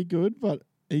 He's pretty good, but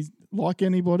he's like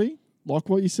anybody, like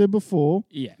what you said before.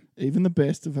 Yeah. Even the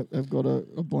best have got a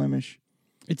blemish.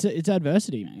 It's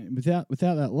adversity, man. Without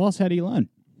that loss, how do you learn?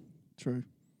 True.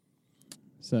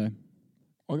 So,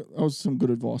 that was some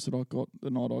good advice that I got the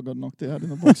night I got knocked out in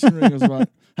the boxing ring. It was like,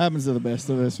 happens to the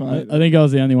best of us, mate. I think I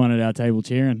was the only one at our table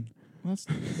cheering.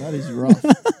 That is rough.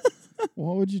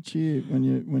 Why would you cheer when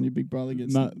your big brother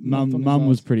gets Mum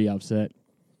was pretty upset.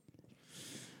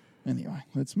 Anyway,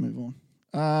 let's move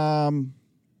on.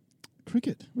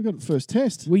 Cricket. We got the first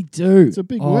test. We do. It's a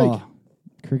big week.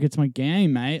 Cricket's my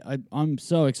game, mate. I'm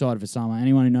so excited for summer.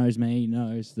 Anyone who knows me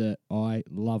knows that I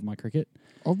love my cricket.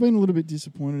 I've been a little bit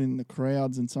disappointed in the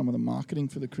crowds and some of the marketing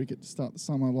for the cricket to start the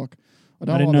summer. Like, I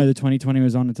didn't know the 2020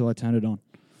 was on until I turned it on.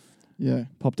 Yeah.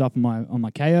 Popped up on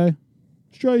my KO.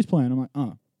 Australia's playing. I'm like,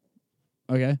 oh,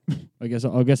 okay. I guess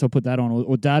I'll put that on.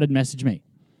 Or Dad had messaged me.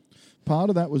 Part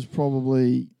of that was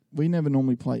probably we never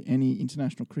normally play any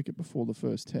international cricket before the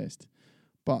first test.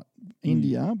 But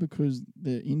India, because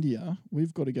they're India,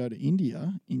 we've got to go to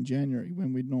India in January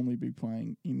when we'd normally be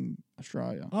playing in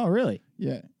Australia. Oh, really?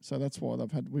 Yeah, so that's why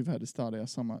we've had to start our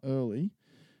summer early,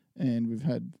 and we've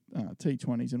had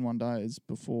T20s and one days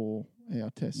before our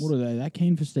tests. What are they? That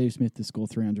keen for Steve Smith to score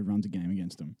 300 runs a game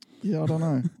against them? Yeah, I don't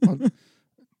know.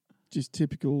 Just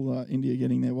typical India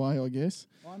getting their way, I guess.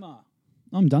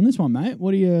 I'm done this one, mate.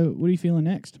 What are you feeling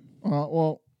next?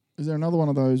 Well, is there another one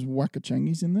of those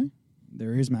Wakachangis in there?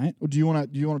 There is, mate. Or do you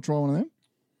want to try one of them?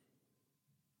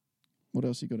 What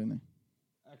else you got in there?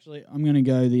 Actually, I'm going to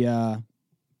go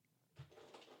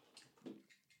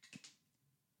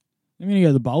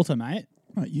the bolter, mate.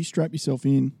 Right, you strap yourself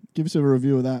in. Give us a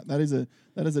review of that. That is a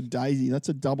daisy. That's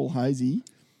a double hazy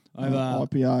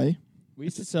IPA. We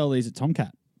used to sell these at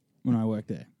Tomcat when I worked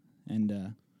there, and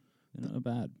they're not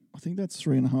bad. I think that's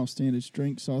 3.5 standard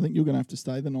drink. So I think you're going to have to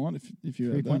stay the night if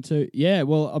you have that. 3.2. Yeah,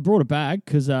 well, I brought a bag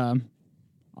because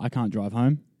I can't drive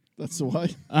home. That's the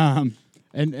way.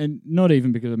 And not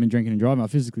even because I've been drinking and driving. I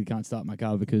physically can't start my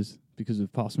car because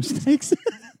of past mistakes.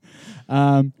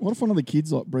 What if one of the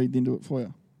kids breathed into it for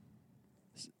you?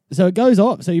 So it goes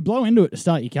off. So you blow into it to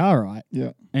start your car, right?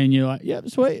 Yeah. And you're like, yep,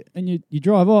 sweet. And you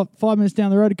drive off. 5 minutes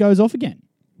down the road, it goes off again.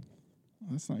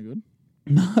 That's no good.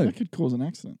 No. That could cause an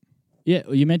accident. Yeah,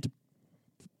 well, you meant to.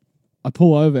 I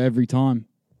pull over every time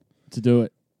to do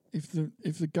it. If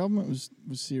the government was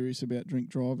serious about drink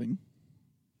driving,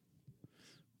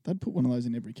 they'd put one of those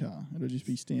in every car. It'll just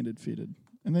be standard fitted,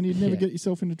 and then you'd never get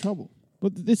yourself into trouble.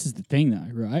 But this is the thing, though,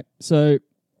 right? So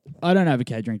I don't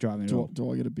advocate drink driving at all.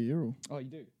 Do I get a beer or? Oh, you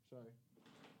do.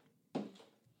 Sorry.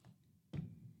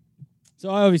 So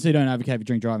I obviously don't advocate for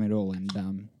drink driving at all,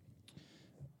 and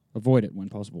avoid it when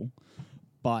possible.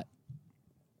 But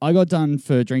I got done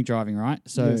for drink driving, right?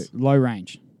 So Yes. low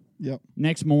range. Yep.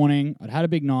 Next morning, I'd had a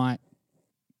big night,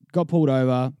 got pulled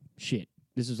over. Shit.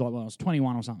 This is like when I was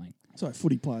 21 or something. So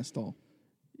footy player style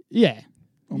Yeah.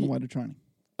 on the way to training.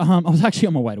 I was actually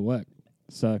on my way to work.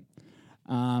 So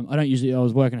I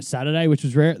was working a Saturday, which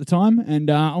was rare at the time.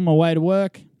 And on my way to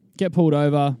work, get pulled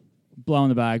over, blow in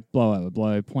the bag, blow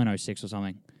 0.06 or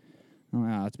something. I'm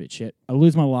like, that's a bit shit. I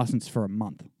lose my license for a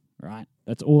month, right?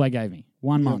 That's all they gave me.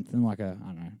 1 month and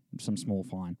some small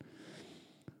fine.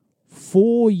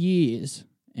 4 years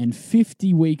and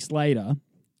 50 weeks later,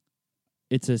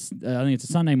 I think it's a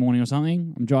Sunday morning or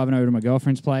something. I'm driving over to my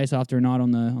girlfriend's place after a night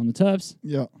on the turfs.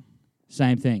 Yeah.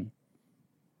 Same thing.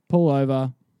 Pull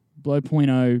over, blow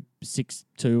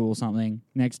 0.062 or something.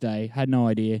 Next day, had no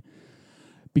idea.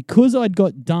 Because I'd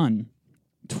got done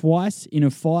twice in a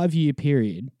 5-year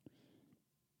period,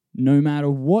 no matter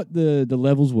what the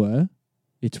levels were,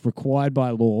 it's required by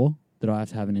law that I have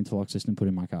to have an interlock system put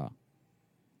in my car.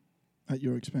 At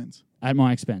your expense. At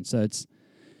my expense. So it's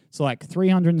like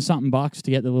 $300 and something to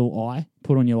get the little eye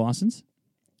put on your license.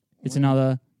 It's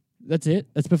another. That's it.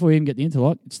 That's before you even get the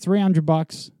interlock. It's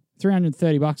 $300,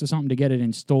 $330 or something to get it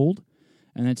installed,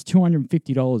 and it's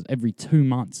 $250 every 2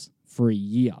 months for a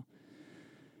year.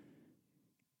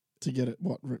 To get it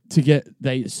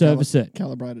They service it.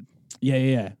 Calibrated.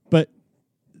 Yeah. But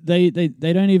they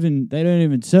don't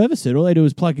even service it. All they do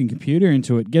is plug a computer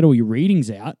into it, get all your readings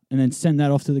out, and then send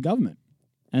that off to the government.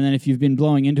 And then if you've been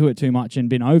blowing into it too much and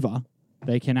been over,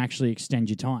 they can actually extend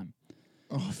your time.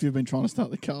 Oh, if you've been trying to start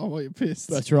the car while you're pissed.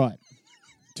 That's right.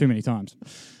 Too many times.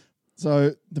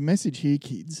 So the message here,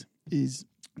 kids, is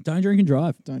don't drink and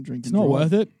drive. Don't drink. It's not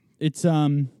worth it. It's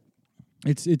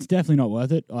definitely not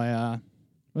worth it. I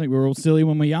think we're all silly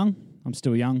when we're young. I'm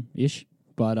still young-ish,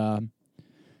 but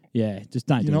yeah, just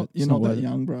don't do it. You're not that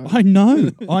young, bro. I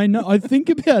know. I think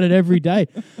about it every day.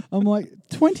 I'm like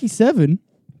 27.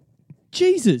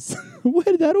 Jesus, where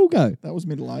did that all go? That was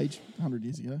middle aged 100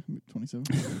 years ago. 27.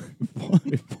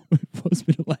 It was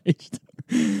middle aged.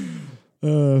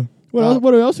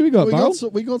 What else have we got, Burrell?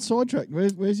 We got sidetracked.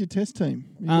 Where's your test team?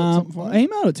 You got something for I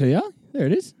emailed it to you. There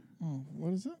it is. Oh,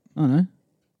 what is it? I don't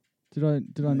know.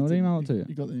 Did I not email it to you?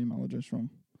 You got the email address wrong.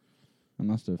 I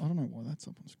must have. I don't know why that's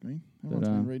up on screen. Everyone's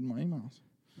been reading my emails.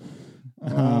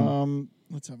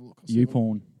 Let's have a look.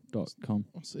 Youporn.com.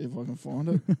 I'll see if I can find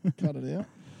it. Cut it out.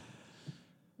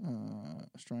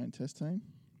 Australian test team.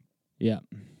 Yeah.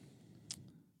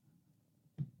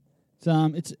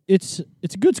 It's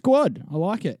a good squad. I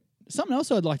like it. Something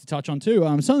else I'd like to touch on too.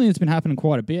 Something that's been happening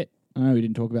quite a bit. I know we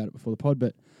didn't talk about it before the pod,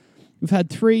 but we've had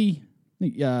 3. I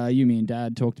think you, me, and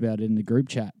Dad talked about it in the group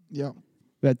chat. Yeah.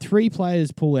 We had 3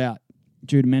 players pull out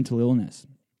due to mental illness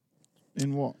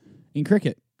In what? in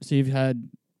cricket. So you've had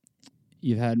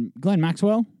Glenn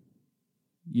Maxwell.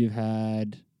 You've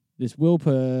had this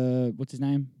what's his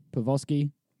name?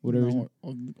 Pavosky, whatever. his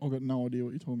name. I've got no idea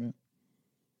what you're talking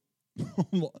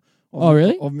about. Oh,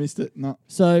 really? I've missed it. No.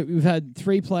 So we've had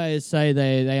 3 players say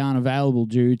they aren't available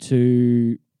due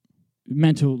to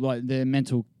their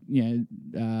mental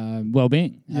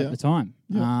well-being at the time.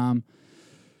 Yeah.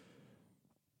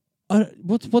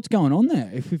 What's going on there?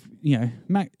 If we've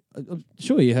I'm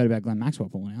sure you heard about Glenn Maxwell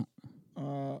pulling out.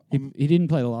 He didn't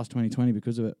play the last 2020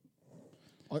 because of it.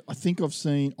 I think I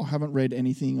haven't read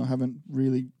anything. I haven't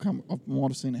really I might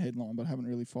have seen a headline, but I haven't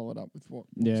really followed up with what's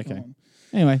going on.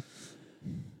 Anyway,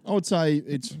 I would say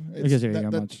it's I guess there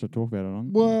ain't much to talk about it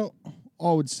on. Well,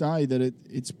 I would say that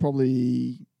it's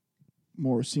probably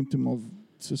more a symptom of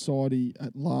society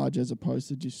at large as opposed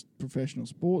to just professional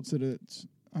sports. That it's,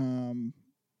 I don't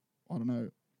know,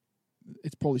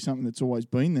 it's probably something that's always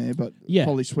been there, but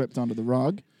probably swept under the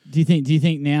rug. Do you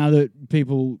think now that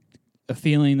people are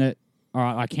feeling that, all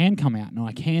right, I can come out and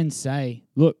I can say,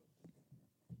 look,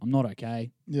 I'm not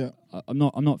okay. Yeah, I'm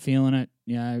not feeling it.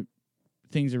 You know,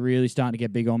 things are really starting to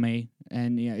get big on me,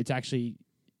 and it's actually,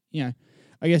 I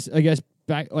guess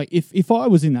back, like if I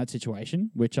was in that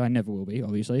situation, which I never will be,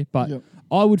 obviously, but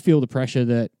I would feel the pressure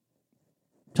that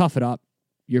tough it up.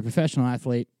 You're a professional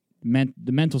athlete.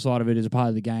 The mental side of it is a part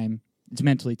of the game. It's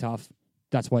mentally tough.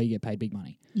 That's why you get paid big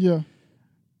money. Yeah.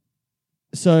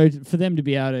 So for them to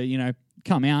be able to,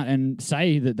 come out and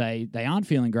say that they aren't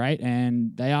feeling great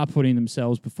and they are putting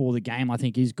themselves before the game, I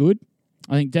think is good.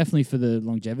 I think definitely for the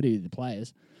longevity of the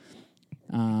players.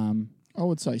 I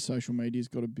would say social media's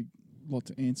got a big lot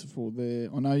to answer for there.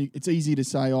 I know it's easy to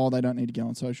say, they don't need to go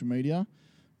on social media,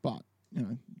 but,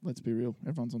 let's be real.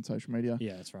 Everyone's on social media.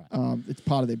 Yeah, that's right. It's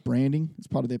part of their branding. It's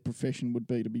part of their profession would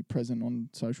be to be present on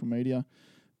social media.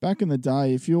 Back in the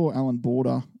day, if you're Alan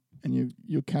Border and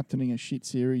you're captaining a shit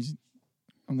series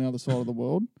on the other side of the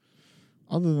world,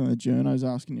 other than the journos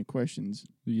asking you questions,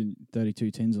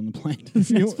 32 tins on the plane. If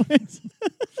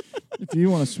you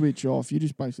want to switch off, you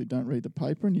just basically don't read the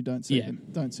paper and you don't see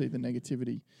the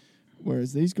negativity.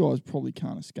 Whereas these guys probably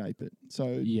can't escape it. So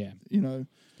I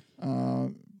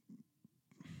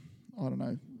don't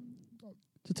know.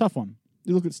 It's a tough one.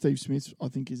 You look at Steve Smith, I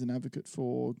think he's an advocate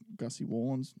for Gussie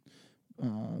Warland's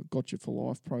Gotcha for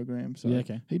Life program. So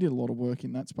he did a lot of work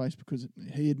in that space because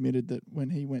he admitted that when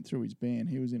he went through his ban,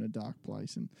 he was in a dark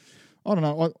place. And I don't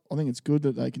know, I think it's good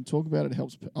that they can talk about it. It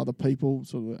helps other people,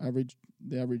 sort of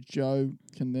the average Joe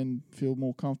can then feel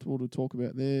more comfortable to talk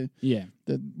about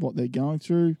what they're going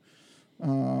through.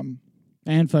 And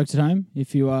folks at home,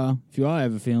 if you are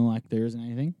ever feeling like there isn't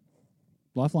anything,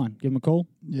 Lifeline, give them a call.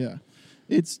 Yeah,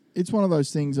 it's one of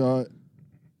those things. I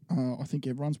think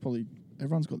everyone's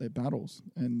got their battles,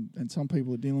 and some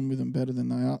people are dealing with them better than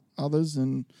they are others.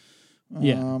 And I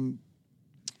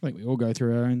think we all go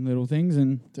through our own little things,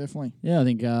 and definitely, I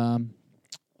think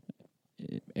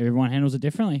everyone handles it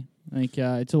differently. I think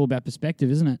it's all about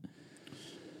perspective, isn't it?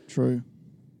 True.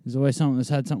 There's always someone that's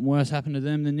had something worse happen to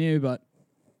them than you, but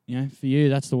for you,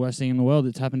 that's the worst thing in the world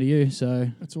that's happened to you. So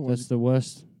that's the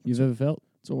worst you've ever felt.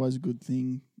 It's always a good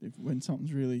thing when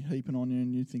something's really heaping on you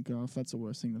and you think, if that's the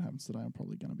worst thing that happens today, I'm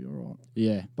probably going to be all right.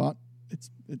 Yeah. But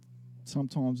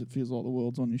sometimes it feels like the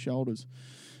world's on your shoulders.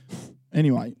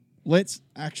 Anyway, let's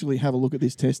actually have a look at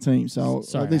this test team. So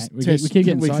sorry, this we test keep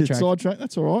getting sidetracked.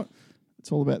 That's all right.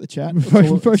 It's all about the chat. We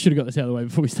probably should have got this out of the way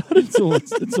before we started. It's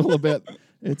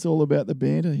all about the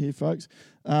banter here, folks.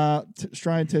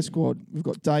 Australian Test Squad. We've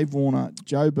got Dave Warner,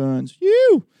 Joe Burns,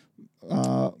 Boo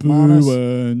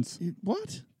Burns.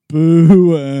 What?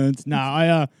 Boo Burns.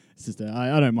 No, it's just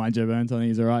I don't mind Joe Burns. I think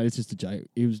he's all right. It's just a joke.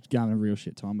 He was going a real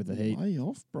shit time with the heat. Way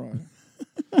off, bro.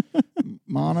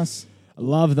 Marnus. I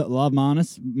love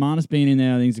Marnus. Marnus being in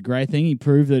there, I think is a great thing. He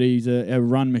proved that he's a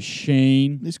run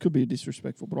machine. This could be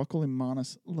disrespectful, but I call him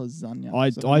Marnus Lasagna.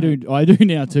 I do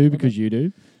now too because you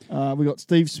do. We got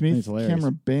Steve Smith,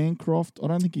 Cameron Bancroft. I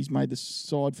don't think he's made the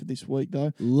side for this week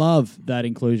though. Love that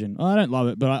inclusion. I don't love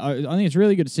it, but I think it's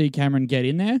really good to see Cameron get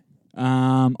in there.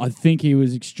 I think he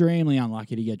was extremely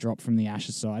unlucky to get dropped from the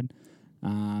Ashes side.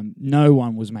 No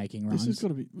one was making runs. There's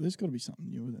got to be something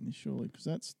newer than this, surely, because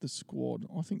that's the squad.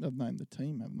 I think they've named the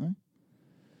team, haven't they?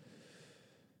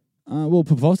 Well,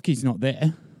 Pavlovsky's not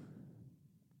there.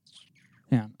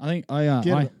 Yeah, I think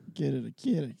Get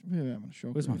it. We're having a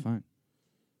shock. Where's my phone?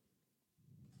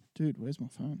 Dude, where's my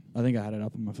phone? I think I had it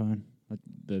up on my phone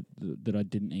that I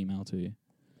didn't email to you.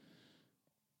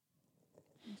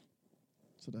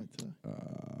 Today.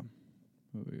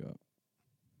 What we got?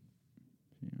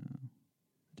 Yeah,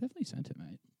 definitely sent it,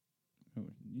 mate. Oh,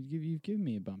 you've given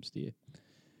me a bump steer.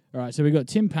 All right, so we got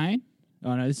Tim Payne.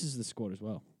 Oh no, this is the squad as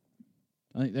well.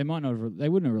 I think they might not have. They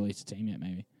wouldn't have released a team yet.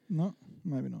 Maybe. No,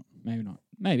 maybe not. Maybe not.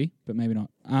 Maybe, but maybe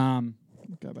not.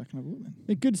 Go back and have a look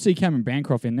then. Good to see Cameron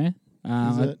Bancroft in there.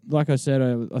 it? Like I said,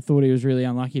 I thought he was really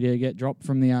unlucky to get dropped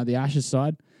from the Ashes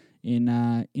side in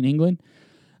England.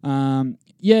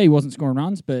 He wasn't scoring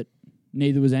runs, but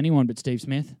neither was anyone but Steve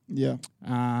Smith. Yeah.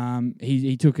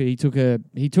 He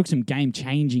took some game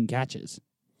changing catches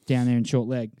down there in short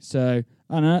leg. So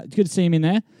I don't know. It's good to see him in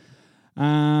there.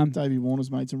 Davey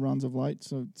Warner's made some runs of late,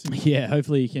 so yeah.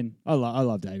 Hopefully he can. I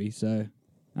love Davey, so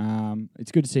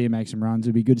it's good to see him make some runs.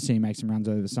 It'd be good to see him make some runs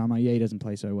over the summer. Yeah, he doesn't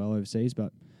play so well overseas,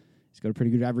 but he's got a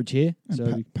pretty good average here. And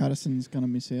So Patterson's going to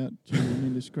miss out due to an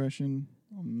indiscretion.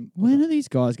 when are these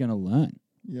guys going to learn?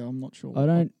 Yeah, I'm not sure. I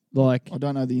don't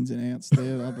know the ins and outs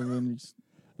there, other than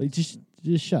just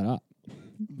shut up.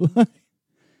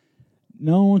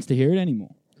 No one wants to hear it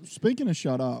anymore. Speaking of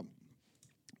shut up,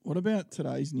 what about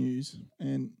today's news?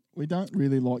 And we don't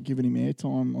really like giving him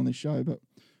airtime on this show, but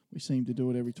we seem to do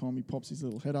it every time he pops his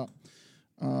little head up.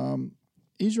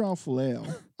 Israel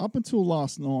Folau, up until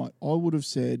last night, I would have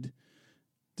said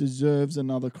deserves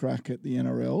another crack at the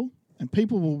NRL. And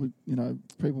people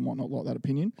might not like that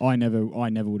opinion. I never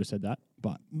would have said that.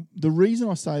 But the reason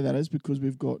I say that is because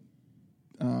we've got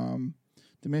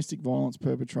domestic violence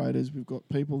perpetrators, we've got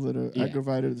people that are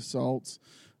aggravated assaults,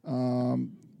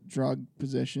 drug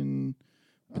possession.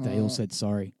 But they all said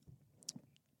sorry.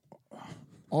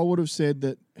 I would have said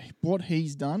that what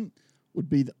he's done would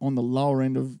be on the lower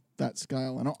end of that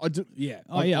scale, and I do. Yeah.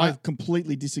 I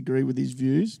completely disagree with his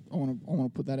views. I want to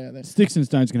put that out there. Sticks and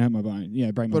stones can hurt my bone.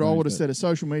 Yeah, break my But bones. I would have said a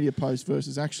social media post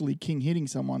versus actually King hitting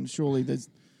someone. Surely there's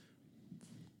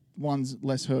one's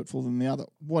less hurtful than the other.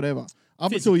 Whatever.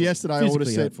 Up until yesterday, I would have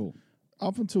said. Hurtful.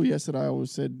 Up until yesterday, I would have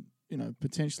said,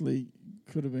 potentially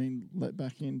could have been let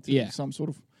back into some sort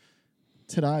of.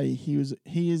 Today,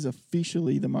 he is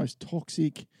officially the most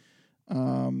toxic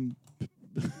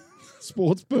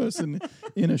sports person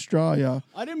in Australia.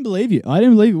 I didn't believe you.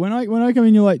 When I come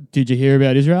in, you're like, "Did you hear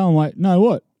about Israel?" I'm like, "No,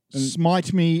 what?"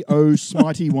 Smite me, oh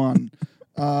smitey one.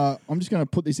 I'm just going to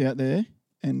put this out there,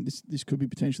 and this could be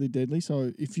potentially deadly.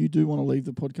 So if you do want to leave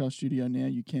the podcast studio now,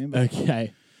 you can. But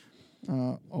Okay.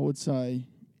 I would say,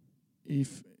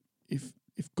 if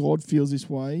God feels this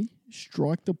way,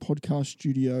 strike the podcast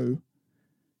studio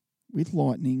with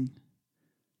lightning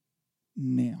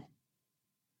now.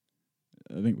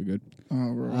 I think we're good.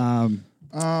 Right.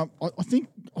 I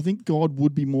think God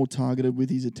would be more targeted with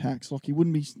his attacks. Like we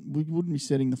wouldn't be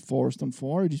setting the forest on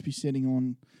fire. He'd just be setting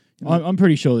on. I'm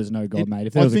pretty sure there's no God, mate.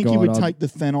 If there was a God, he would take the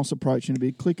Thanos approach and it'd be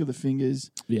a click of the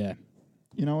fingers. Yeah.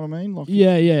 You know what I mean? Like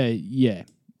Yeah.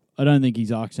 I don't think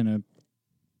he's asking a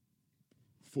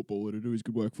footballer to do his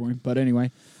good work for him. But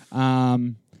anyway,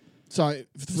 So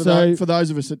for those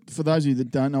of you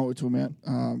that don't know what we're talking about,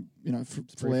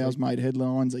 Folau's made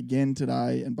headlines again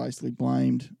today and basically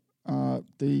blamed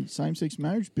the same-sex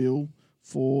marriage bill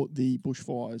for the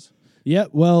bushfires. Yeah,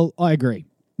 well, I agree.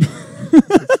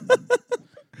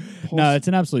 No, it's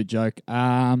an absolute joke.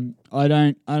 I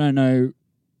don't know.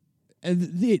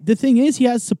 The thing is, he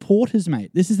has supporters,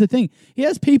 mate. This is the thing. He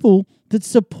has people that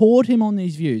support him on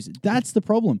these views. That's the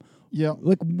problem. Yeah.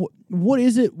 Like, what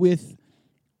is it with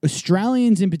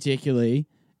Australians in particular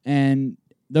and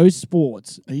those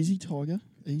sports? Easy, Tiger.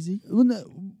 Easy.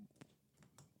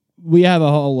 We have a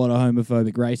whole lot of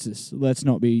homophobic racists. Let's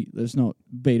not beat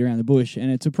around the bush,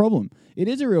 and it's a problem. It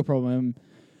is a real problem.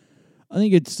 I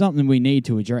think it's something we need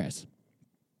to address.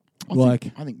 I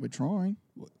think we're trying.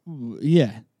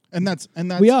 Yeah. And that's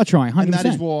we are trying, 100%. And that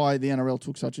is why the NRL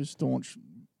took such a staunch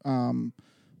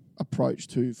approach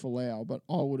to Folau. But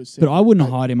I would have said. But I wouldn't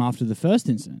hide him after the first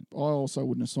incident. I also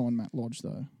wouldn't have signed Matt Lodge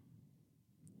though.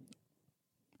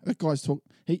 That guy's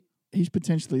he's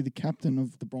potentially the captain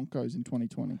of the Broncos in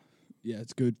 2020. Yeah,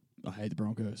 it's good. I hate the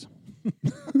Broncos.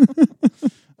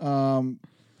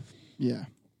 Yeah.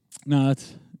 No,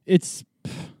 it's.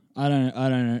 I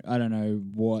don't know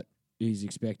what he's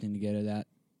expecting to get at that.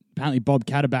 Apparently, Bob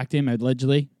Catter backed him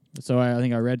allegedly. So I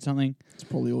think I read something. That's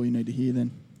probably all you need to hear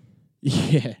then.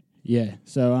 Yeah.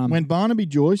 So when Barnaby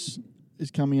Joyce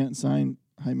is coming out and saying,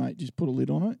 "Hey mate, just put a lid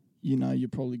on it," you're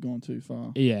probably gone too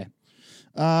far. Yeah.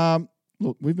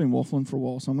 Look, we've been waffling for a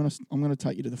while, so I'm gonna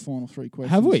take you to the final three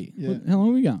questions. Have we? Yeah. How long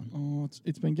are we going? Oh,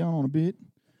 it's been going on a bit.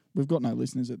 We've got no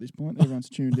listeners at this point. Everyone's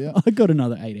tuned out. I got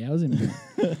another 8 hours in me.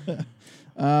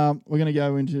 We're going to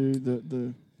go into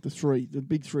the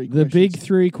big three. The questions. big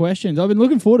 3 questions. I've been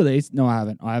looking forward to these. No, I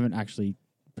haven't. I haven't actually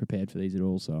prepared for these at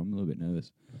all, so I'm a little bit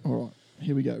nervous. All right,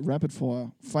 here we go. Rapid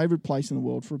fire. Favorite place in the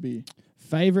world for a beer?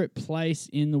 Favorite place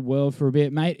in the world for a beer,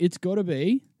 mate? It's got to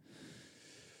be.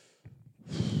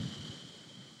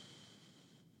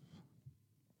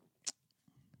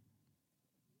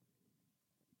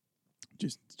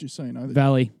 Just so you know,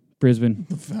 Valley, Brisbane,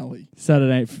 the Valley.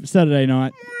 Saturday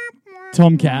night.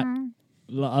 Tomcat. I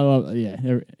love. Yeah.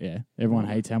 Everyone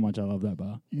hates how much I love that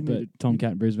bar. You But need to-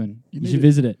 Tomcat, Brisbane. you You need should to-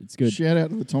 visit it. It's good. Shout out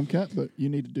to the Tomcat, but you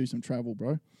need to do some travel,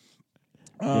 bro.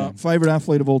 Yeah. Favorite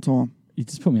athlete of all time? You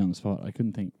just put me on the spot. I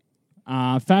couldn't think.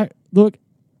 Look,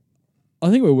 I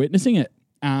think we're witnessing it.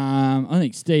 I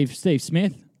think Steve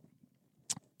Smith.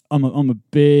 I'm a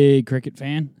big cricket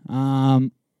fan.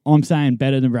 I'm saying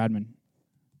better than Bradman.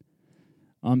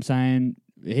 I'm saying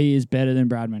he is better than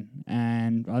Bradman,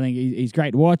 and I think he's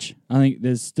great to watch. I think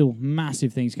there's still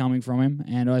massive things coming from him,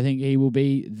 and I think he will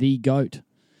be the GOAT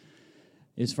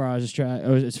as far as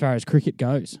cricket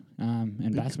goes,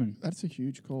 and batsman. That's a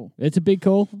huge call. It's a big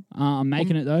call. I'm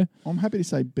making it though. I'm happy to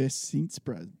say best since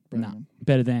Bradman. No,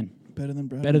 better than. Better than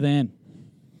Bradman. Better than.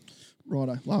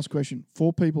 Righto. Last question.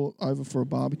 4 people over for a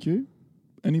barbecue.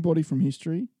 Anybody from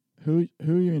history? Who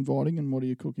are you inviting and what are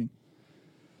you cooking?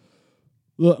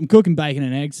 Look, I'm cooking bacon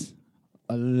and eggs.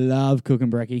 I love cooking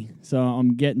brekkie, so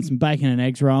I'm getting some bacon and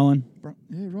eggs rolling.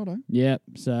 Yeah, righto. Yep.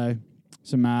 So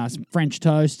some French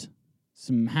toast,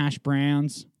 some hash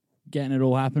browns, getting it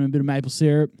all happening. A bit of maple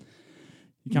syrup.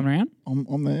 You coming around?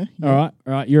 I'm there. All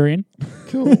right. You're in.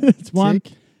 Cool. It's one.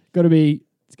 Tick. It's got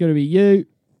to be you.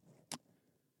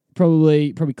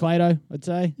 Probably Clado, I'd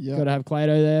say. Yep. Got to have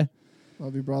Clado there.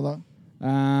 Love you, brother.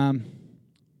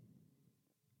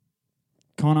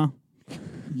 Connor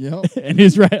Yep. and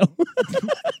Israel.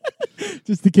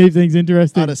 Just to keep things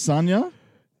interesting. Adesanya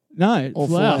No, or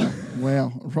Flower. Flower?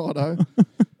 Wow. Righto.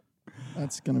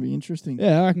 That's going to be interesting.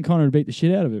 Yeah, I reckon Connor would beat the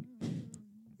shit out of it.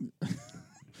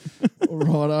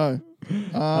 Righto.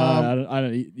 I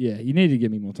don't. Yeah, you need to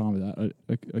give me more time with that.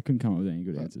 I couldn't come up with any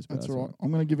good answers. But That's all right.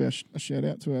 I'm going to give a shout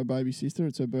out to our baby sister.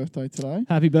 It's her birthday today.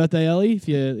 Happy birthday, Ellie! If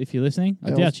you're listening, I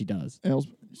Els- doubt she does.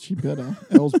 She better.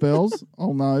 Els bells.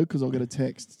 I'll know because I'll get a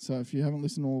text. So if you haven't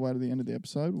listened all the way to the end of the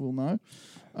episode, we'll know.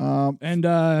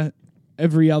 And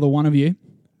every other one of you,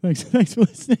 thanks for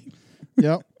listening.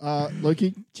 Yep.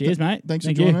 Lukey. Cheers, mate. Thanks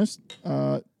Thank for joining you. us.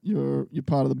 You're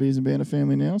part of the Beers and Banter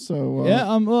family now. So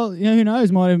Yeah. Well, who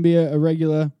knows? Might even be a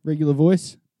regular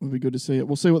voice. it'll be good to see it.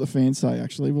 We'll see what the fans say.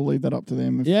 Actually, we'll leave that up to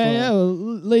them. If, Well,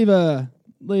 leave a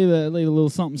little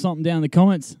something down in the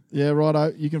comments. Yeah,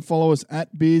 righto. You can follow us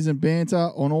at Beers and Banter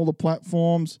on all the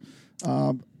platforms.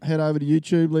 Head over to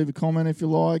YouTube, leave a comment if you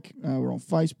like. We're on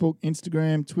Facebook,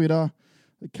 Instagram, Twitter.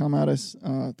 Come at us.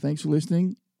 Thanks for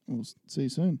listening. We'll see you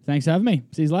soon. Thanks for having me.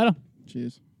 See you later.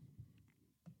 Cheers.